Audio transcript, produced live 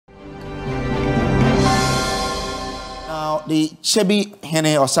the Chebi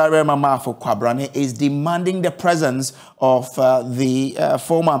Hene or Sarah Mama for Kwabrane is demanding the presence of the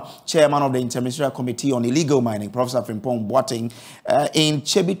former chairman of the Interministerial Committee on Illegal Mining, Professor Frimpong Boateng, in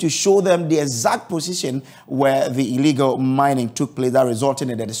Chebi to show them the exact position where the illegal mining took place that resulted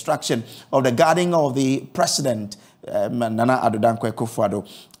in the destruction of the garden of the president, Nana Addo Dankwa Akufo-Addo,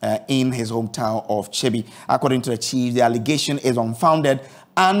 in his hometown of Chebi. According to the chief, the allegation is unfounded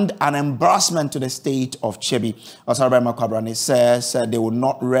and an embarrassment to the state of Chebi. Osarabia Makwabrane says they will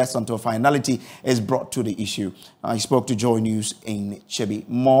not rest until finality is brought to the issue. He spoke to Joy News in Chebi.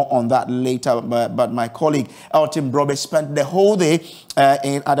 More on that later, but my colleague Elton Brobe spent the whole day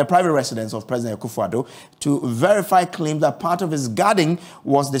at the private residence of President Akufo-Addo to verify claims that part of his garden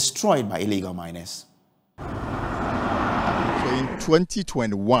was destroyed by illegal miners. So in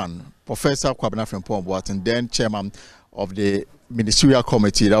 2021, Professor Kwabena Frimpong Boateng, then chairman of the ministerial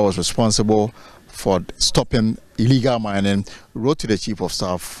committee that was responsible for stopping illegal mining, wrote to the chief of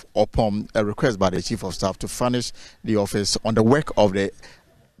staff upon a request by the chief of staff to furnish the office on the work of the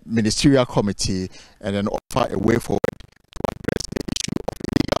ministerial committee and then offer a way forward to address the issue of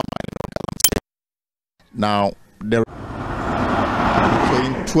illegal mining on Galamsey. Now, so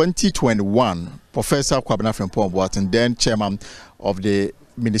in 2021, Professor Kwabena Frimpong Boateng, then chairman of the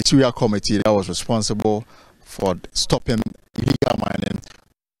ministerial committee that was responsible for stopping illegal mining,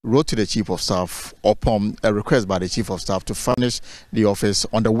 wrote to the chief of staff upon a request by the chief of staff to furnish the office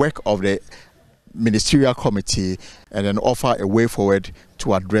on the work of the ministerial committee and then offer a way forward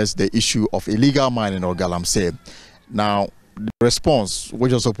to address the issue of illegal mining on Galamsey. Now, the response,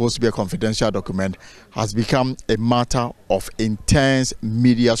 which was supposed to be a confidential document, has become a matter of intense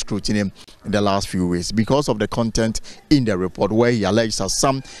media scrutiny in the last few weeks because of the content in the report, where he alleges that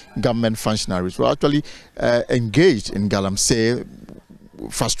some government functionaries were actually engaged in Galamsey,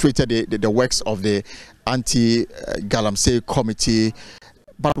 frustrated the works of the anti-Galamsey committee.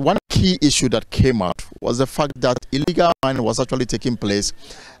 But one key issue that came out was the fact that illegal mining was actually taking place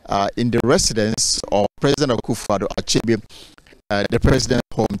in the residence of President Akufo-Addo at Chebi, the president's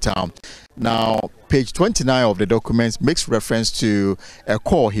hometown. Now, page 29 of the documents makes reference to a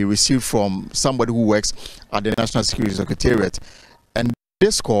call he received from somebody who works at the National Security Secretariat. And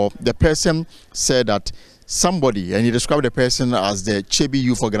this call, the person said that somebody, and he described the person as the Chebi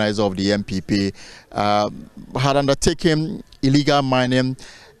youth organizer of the MPP, had undertaken illegal mining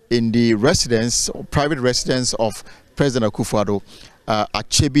in the residence, or private residence of President Akufo-Addo at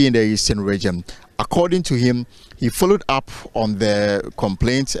Chebi in the eastern region. According to him, he followed up on the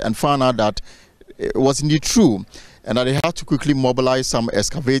complaint and found out that it was indeed true, and that they had to quickly mobilize some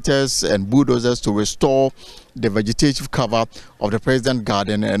excavators and bulldozers to restore the vegetative cover of the president's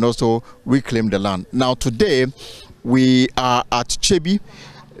garden and also reclaim the land. Now today, we are at Chebi,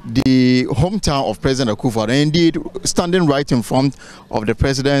 the hometown of President Akufo-Addo, and indeed standing right in front of the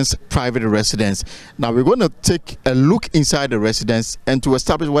president's private residence. Now we're going to take a look inside the residence and to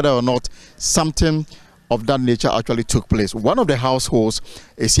establish whether or not something of that nature actually took place. One of the households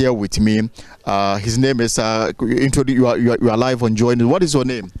is here with me. His name is, you are live on Joy News. What is your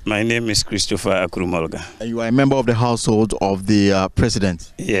name? My name is Christopher Akrumolga. And you are a member of the household of the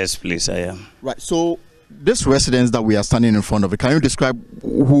president? Yes, please, I am. Right, so this residence that we are standing in front of, can you describe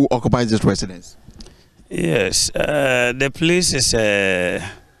who occupies this residence? Yes, the place is a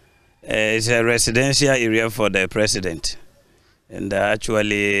residential area for the president. And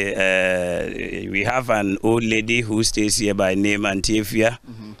actually, we have an old lady who stays here by name Antiefia.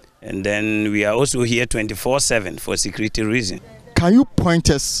 And then we are also here 24/7 for security reasons. Can you point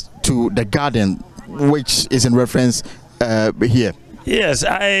us to the garden which is in reference here? Yes,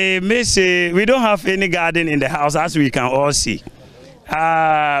 I may say we don't have any garden in the house, as we can all see.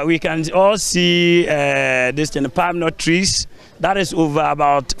 We can all see this palm nut trees. That is over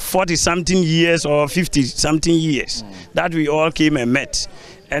about 40-something years or 50-something years that we all came and met.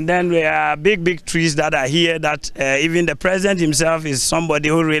 And then there are big trees that are here that even the president himself is somebody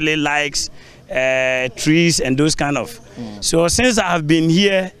who really likes trees and those kind of. So since I have been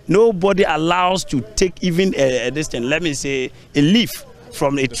here, nobody allows to take even a leaf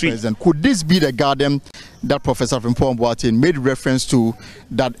from a tree. President, could this be the garden that Professor Frimpong Boateng made reference to,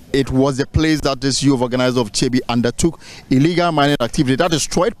 that it was the place that this youth organizer of Chebi undertook illegal mining activity that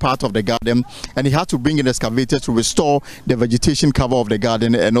destroyed part of the garden, and he had to bring in excavators to restore the vegetation cover of the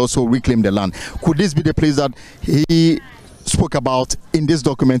garden and also reclaim the land? Could this be the place that he spoke about in this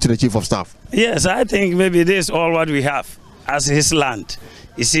document to the chief of staff? Yes, I think maybe this is all what we have as his land.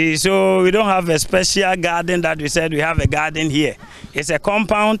 You see, so we don't have a special garden that we said we have a garden here. It's a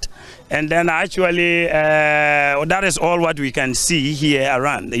compound, and then actually that is all what we can see here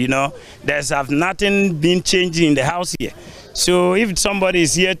around. You know, there's nothing been changing in the house here. So if somebody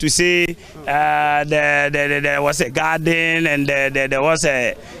is here to say there was a garden and there was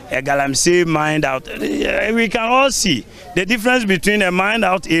a galamsey mined out, we can all see the difference between a mined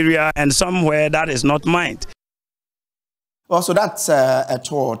out area and somewhere that is not mined. Well, so that's a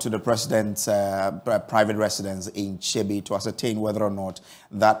tour to the president's private residence in Chebi to ascertain whether or not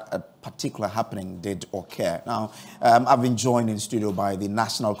that particular happening did occur. Now, I've been joined in studio by the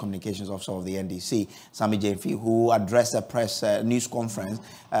National Communications Officer of the NDC, Sammy Jafi, who addressed a press news conference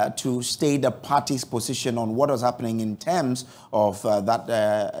to state the party's position on what was happening in terms of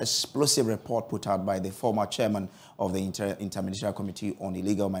that explosive report put out by the former chairman of the Interministerial Committee on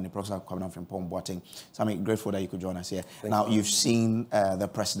Illegal Mining, Professor Kwabena Boateng. Sammy, grateful that you could join us here. Now, you've seen the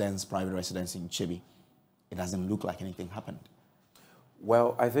president's private residence in Chebi. It doesn't look like anything happened.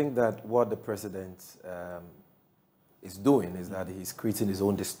 Well, I think that what the president is doing is that he's creating his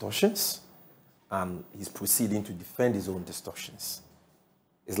own distortions and he's proceeding to defend his own distortions.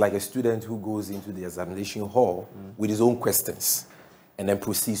 It's like a student who goes into the examination hall with his own questions and then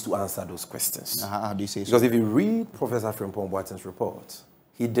proceeds to answer those questions. How do you say so? Because if you read Professor Frimpong Boateng's report,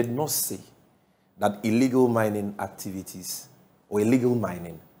 he did not say that illegal mining activities or illegal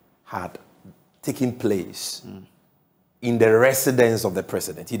mining had taken place in the residence of the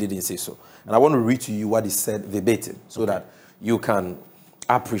president. He didn't say so. And I want to read to you what he said verbatim so that you can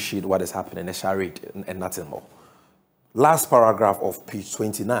appreciate what is happening, a charade and nothing more. Last paragraph of page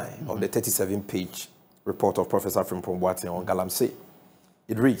 29 of the 37-page report of Professor Frimpong Boateng on Galamsey.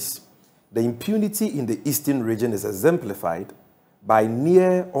 It reads, the impunity in the eastern region is exemplified by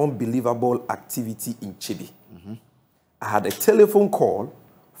near unbelievable activity in Chebi. I had a telephone call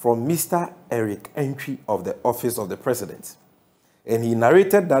from Mr. Eric Entry of the Office of the President, and he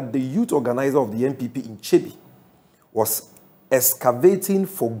narrated that the youth organizer of the MPP in Chebi was excavating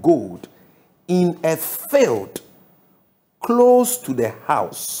for gold in a field close to the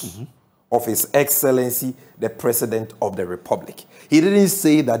house of His Excellency, the President of the Republic. He didn't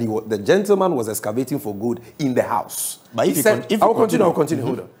say that the gentleman was excavating for gold in the house. But if he said, I'll continue,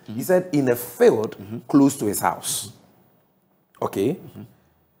 hold on. He said in a field close to his house. Okay?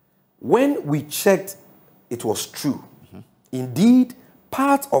 When we checked, it was true. Indeed,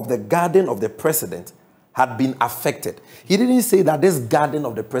 part of the garden of the president had been affected. He didn't say that this garden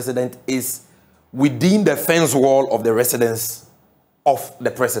of the president is within the fence wall of the residence of the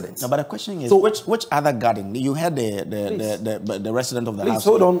president. No, but the question is, so, which other garden? You had the resident of the house.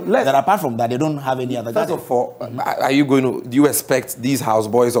 Hold on. That apart from that, they don't have any other garden. First of all, are you going to, do you expect these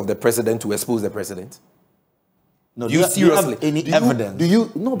houseboys of the president to expose the president? No, do you seriously? Do you have any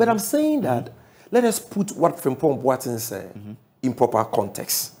evidence? No, but I'm saying that let us put what Frimpong Boateng said in proper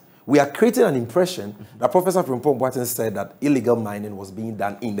context. We are creating an impression that Professor Frimpong Boateng said that illegal mining was being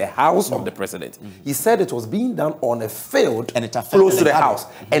done in the house of the president. He said it was being done on a field and it close to the house,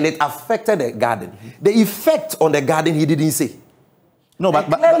 and it affected the garden. The effect on the garden, he didn't say. No, but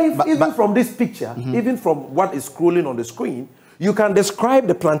even from this picture, even from what is scrolling on the screen, you can describe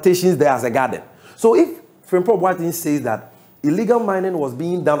the plantations there as a garden. So if Frimpong Boateng says that illegal mining was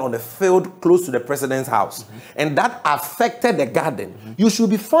being done on a field close to the president's house, and that affected the garden, you should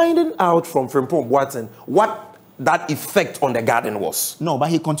be finding out from Frimpong Boateng what that effect on the garden was. No, but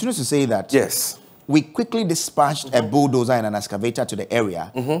he continues to say that. Yes. We quickly dispatched a bulldozer and an excavator to the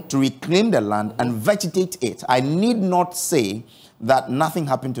area to reclaim the land and vegetate it. I need not say that nothing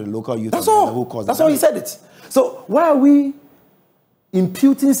happened to the local youth. That's all. Who caused That's how he said it. So why are we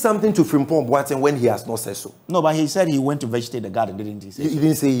imputing something to Frimpong Boateng when he has not said so? No, but he said he went to vegetate the garden, didn't he? Say he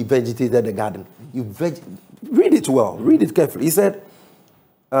didn't say he vegetated the garden. Read it well. Read it carefully. He said,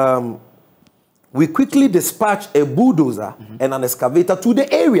 we quickly dispatched a bulldozer and an excavator to the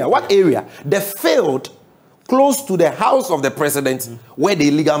area. What area? The field close to the house of the president where the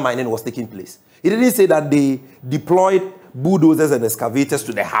illegal mining was taking place. He didn't say that they deployed bulldozers and excavators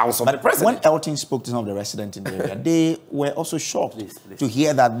to the house of the president. When Elton spoke to some of the residents in the area, they were also shocked to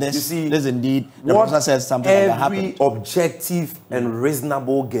hear that this indeed, the professor says something like that happened. Every objective and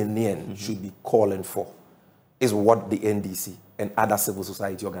reasonable Ghanaian should be calling for is what the NDC and other civil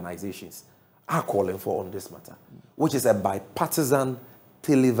society organizations are calling for on this matter, which is a bipartisan,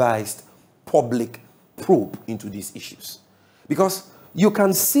 televised, public probe into these issues. Because you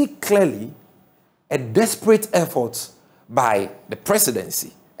can see clearly a desperate effort by the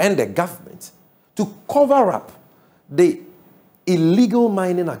presidency and the government to cover up the illegal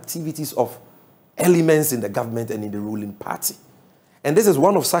mining activities of elements in the government and in the ruling party. And this is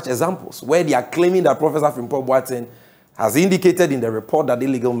one of such examples where they are claiming that Professor Frimpong Boateng has indicated in the report that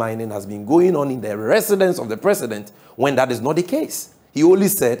illegal mining has been going on in the residence of the president when that is not the case. He only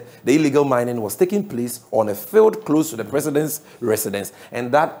said the illegal mining was taking place on a field close to the president's residence,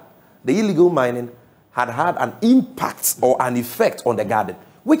 and that the illegal mining had had an impact or an effect on the garden,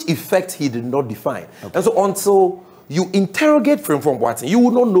 which effect he did not define. Okay. And so until you interrogate Frimpong Boateng, you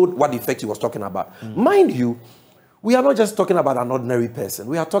will not know what effect he was talking about. Mind you, we are not just talking about an ordinary person.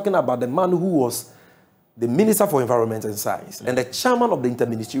 We are talking about the man who was the Minister for Environment and Science and the chairman of the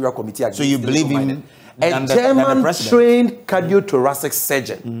Interministerial Committee. So you believe him? A German-trained cardiothoracic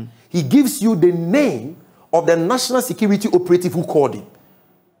surgeon. He gives you the name of the national security operative who called him.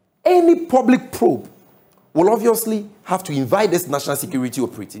 Any public probe will obviously have to invite this national security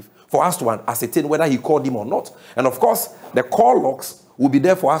operative for us to ascertain whether he called him or not. And of course, the call logs will be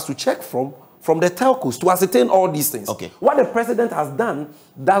there for us to check from the telcos to ascertain all these things. Okay. What the president has done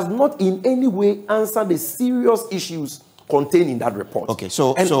does not in any way answer the serious issues contained in that report. Okay,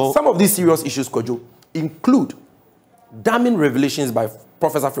 and some of these serious issues, Kojo, include damning revelations by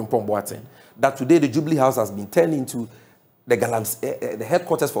Professor Frimpong Boateng that today the Jubilee House has been turned into the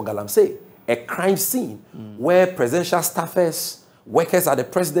headquarters for Galamsey, a crime scene where presidential staffers, workers at the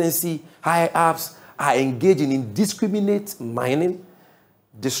presidency, high-ups are engaged in indiscriminate mining,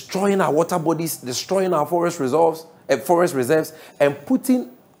 destroying our water bodies, destroying our forest reserves, and putting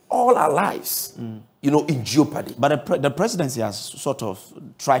all our lives, in jeopardy. But the presidency has sort of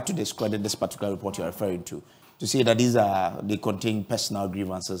tried to discredit this particular report you're referring to say that they contain personal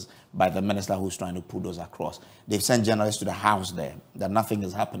grievances by the minister who's trying to put those across. They've sent journalists to the house there, that nothing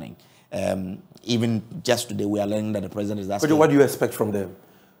is happening. Even just today, we are learning that the president is asking... But what do you expect from them?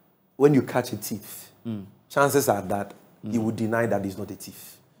 When you catch a thief, chances are that he would deny that he's not a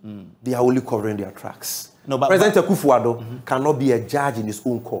thief. They are only covering their tracks. No, President Akufo-Addo cannot be a judge in his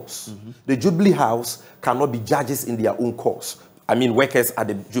own cause. The Jubilee House cannot be judges in their own cause. I mean, workers at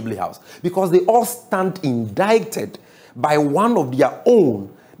the Jubilee House. Because they all stand indicted by one of their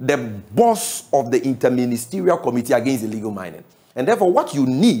own, the boss of the Interministerial Committee Against Illegal Mining. And therefore, what you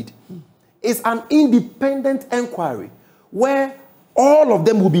need is an independent inquiry where all of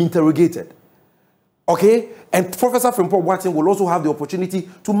them will be interrogated. Okay? And Professor Frimpong Boateng will also have the opportunity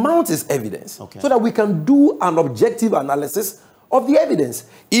to mount his evidence so that we can do an objective analysis of the evidence.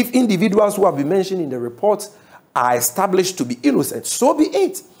 If individuals who have been mentioned in the report are established to be innocent, so be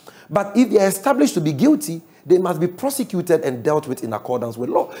it. But if they are established to be guilty, they must be prosecuted and dealt with in accordance with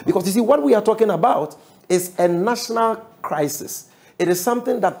law. Because you see, what we are talking about is a national crisis. It is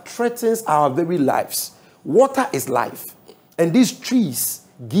something that threatens our very lives. Water is life. And these trees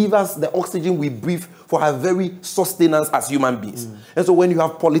give us the oxygen we breathe for our very sustenance as human beings. And so when you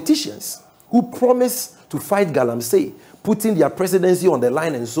have politicians who promise to fight Galamsey, putting their presidency on the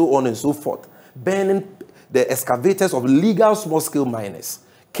line and so on and so forth, burning the excavators of legal small-scale miners,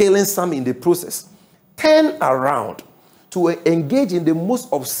 killing some in the process, turn around to engage in the most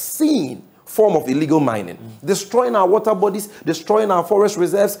obscene form of illegal mining, destroying our water bodies, destroying our forest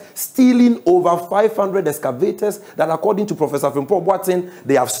reserves, stealing over 500 excavators that, according to Professor Frimpong Boateng,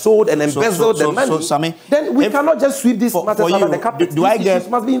 they have sold and embezzled the money. Sammy, then we cannot just sweep this matter under the carpet.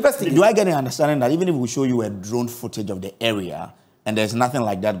 Must be investigated. Do I get an understanding that even if we show you a drone footage of the area and there's nothing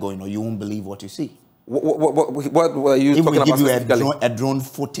like that going on, you won't believe what you see? What were you if talking we about? Give you a drone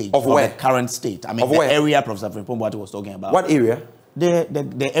footage of the current state. I mean, the area Professor Frimpong Boateng was talking about. What area?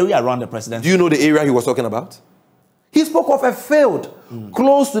 The area around the president. Do you know the area he was talking about? He spoke of a field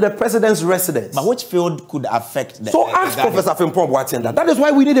close to the president's residence. But which field could affect the... So ask Professor Frimpong Boateng that. That is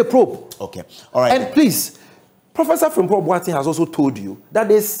why we need a probe. Okay. All right. And please, Professor Frimpong Boateng has also told you that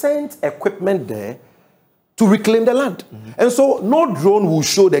they sent equipment there to reclaim the land. And so no drone will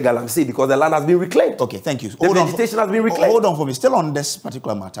show the Galamsey because the land has been reclaimed. Okay, thank you. The vegetation has been reclaimed. Hold on for me. Still on this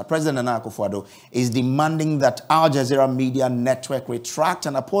particular matter, President Nana Akufo-Addo is demanding that Al Jazeera Media Network retract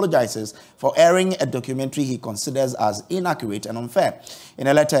and apologizes for airing a documentary he considers as inaccurate and unfair. In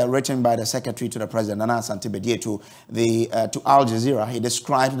a letter written by the Secretary to the President, Nana Asante-Bedier, to Al Jazeera, he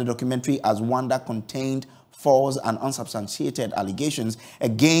described the documentary as one that contained false and unsubstantiated allegations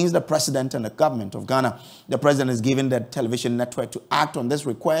against the president and the government of Ghana. The president is giving the television network to act on this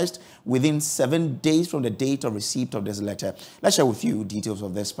request within 7 days from the date of receipt of this letter. Let's share with you details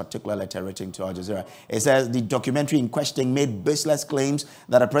of this particular letter written to Al Jazeera. It says the documentary in question made baseless claims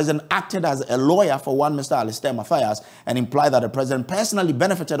that the president acted as a lawyer for one Mr. Alistair Mathias and implied that the president personally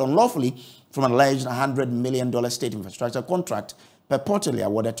benefited unlawfully from an alleged $100 million state infrastructure contract purportedly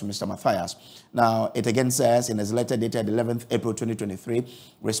awarded to Mr. Mathias. Now, it again says in his letter dated 11th April 2023,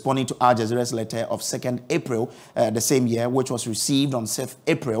 responding to Al Jazeera's letter of 2nd April the same year, which was received on 6th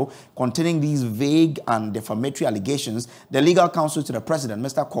April, containing these vague and defamatory allegations, the legal counsel to the president,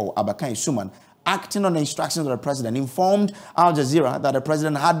 Mr. Ko Abakan Suman, acting on the instructions of the president, informed Al Jazeera that the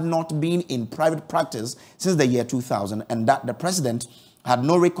president had not been in private practice since the year 2000 and that the president had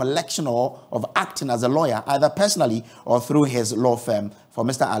no recollection of acting as a lawyer, either personally or through his law firm, for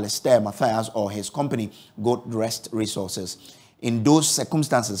Mr. Alistair Matthias or his company, Gold Rest Resources. In those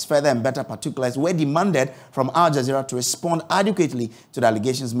circumstances, further and better particulars were demanded from Al Jazeera to respond adequately to the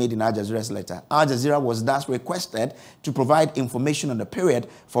allegations made in Al Jazeera's letter. Al Jazeera was thus requested to provide information on the period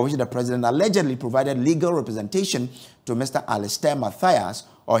for which the president allegedly provided legal representation to Mr. Alistair Matthias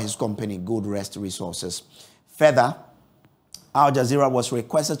or his company, Gold Rest Resources. Further, Al Jazeera was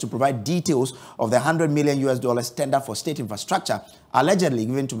requested to provide details of the $100 million tender for state infrastructure allegedly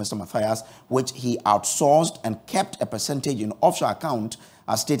given to Mr. Matthias, which he outsourced and kept a percentage in offshore account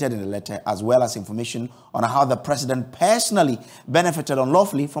as stated in the letter, as well as information on how the president personally benefited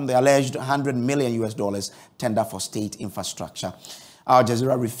unlawfully from the alleged $100 million tender for state infrastructure. Al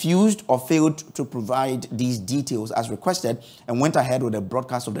Jazeera refused or failed to provide these details as requested and went ahead with the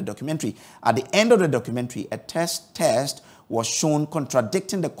broadcast of the documentary. At the end of the documentary, a test was shown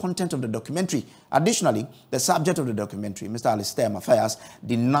contradicting the content of the documentary. Additionally, the subject of the documentary, Mr. Alistair Matthias,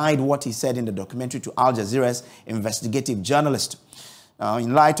 denied what he said in the documentary to Al Jazeera's investigative journalist.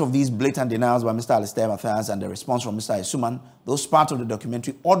 In light of these blatant denials by Mr. Alistair Matthias and the response from Mr. Isuman, those parts of the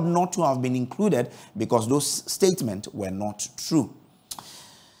documentary ought not to have been included because those statements were not true.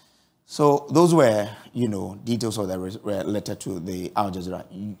 So those were, details of the letter to the Al Jazeera.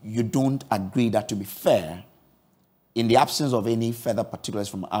 You don't agree that, to be fair, in the absence of any further particulars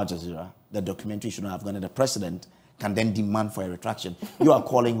from Al Jazeera, the documentary should not have gone, and the president can then demand for a retraction. You are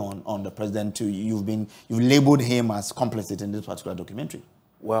calling on the president to, you've labeled him as complicit in this particular documentary.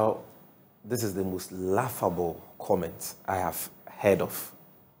 Well, this is the most laughable comment I have heard of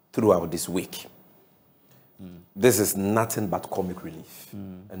throughout this week. This is nothing but comic relief.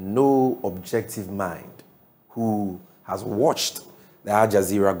 And no objective mind who has watched the Al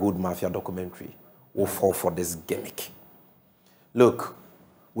Jazeera Gold Mafia documentary will fall for this gimmick. Look,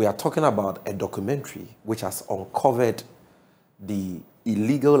 we are talking about a documentary which has uncovered the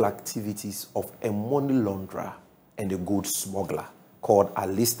illegal activities of a money launderer and a gold smuggler called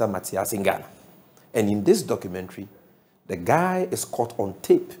Alistair Matthias in Ghana. And in this documentary, the guy is caught on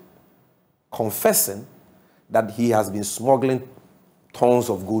tape confessing that he has been smuggling tons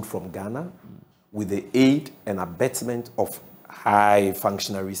of gold from Ghana with the aid and abetment of high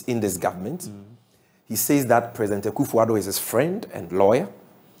functionaries in this government. He says that President Akufo-Addo is his friend and lawyer,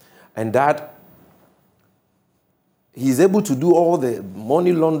 and that he's able to do all the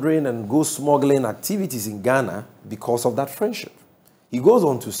money laundering and gold smuggling activities in Ghana because of that friendship. He goes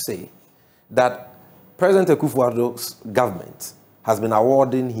on to say that President Akufo-Addo's government has been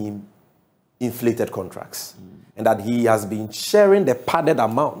awarding him inflated contracts, and that he has been sharing the padded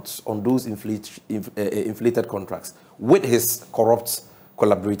amounts on those inflated contracts with his corrupt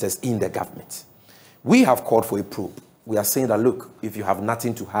collaborators in the government. We have called for a probe. We are saying that, look, if you have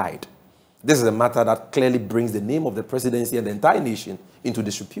nothing to hide, this is a matter that clearly brings the name of the presidency and the entire nation into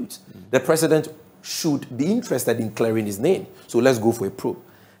disrepute. The president should be interested in clearing his name. So let's go for a probe.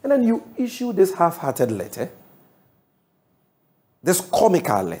 And then you issue this half-hearted letter, this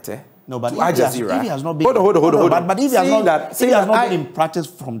comical letter, no, but to Al Jazeera. If he has not been, hold on. But if he has not been in practice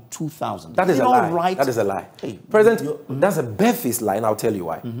from 2000, that is a lie. Right? That is a lie. Hey, President, that's a barefaced lie, and I'll tell you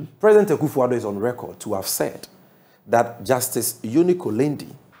why. President Akufo-Addo is on record to have said that Justice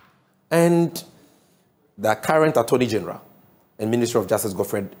Unico and the current Attorney General and Minister of Justice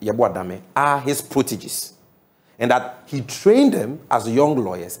Godfred Yeboah-Dame are his proteges, and that he trained them as young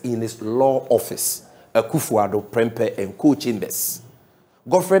lawyers in his law office, Akufo-Addo, Prempeh, and Co-Chambers.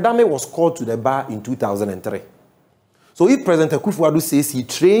 Godfred Dame was called to the bar in 2003. So if President Akufo-Addo says he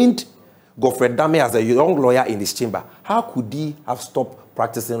trained Godfred Dame as a young lawyer in his chamber, how could he have stopped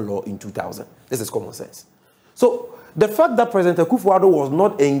practicing law in 2000? This is common sense. So the fact that President Akufo-Addo was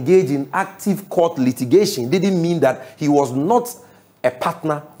not engaged in active court litigation didn't mean that he was not a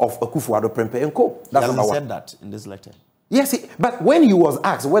partner of Akufo-Addo, Prempeh, and Co. That's number one. He said that in this letter. Yes, but when he was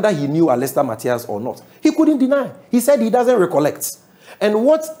asked whether he knew Alistair Matthias or not, he couldn't deny. He said he doesn't recollect. And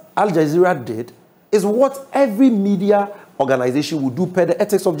what Al Jazeera did is what every media organization would do per the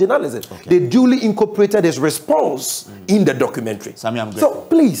ethics of journalism. Okay. They duly incorporated his response in the documentary. Sammy, so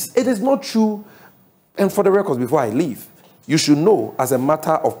please, it is not true. And for the records, before I leave, you should know, as a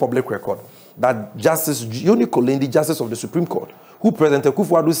matter of public record, that Justice Unico, Justice of the Supreme Court, who President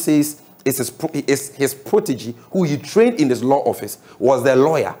Akufo-Addo says is his protege, who he trained in his law office, was the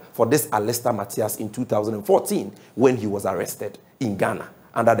lawyer for this Alistair Matthias in 2014 when he was arrested in Ghana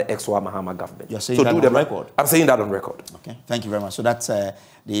under the Exwa Mahama government. You're saying that on record? I'm saying that on record. Okay, thank you very much. So that's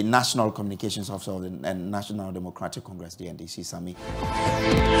the National Communications Officer of the National Democratic Congress, the NDC, Sami.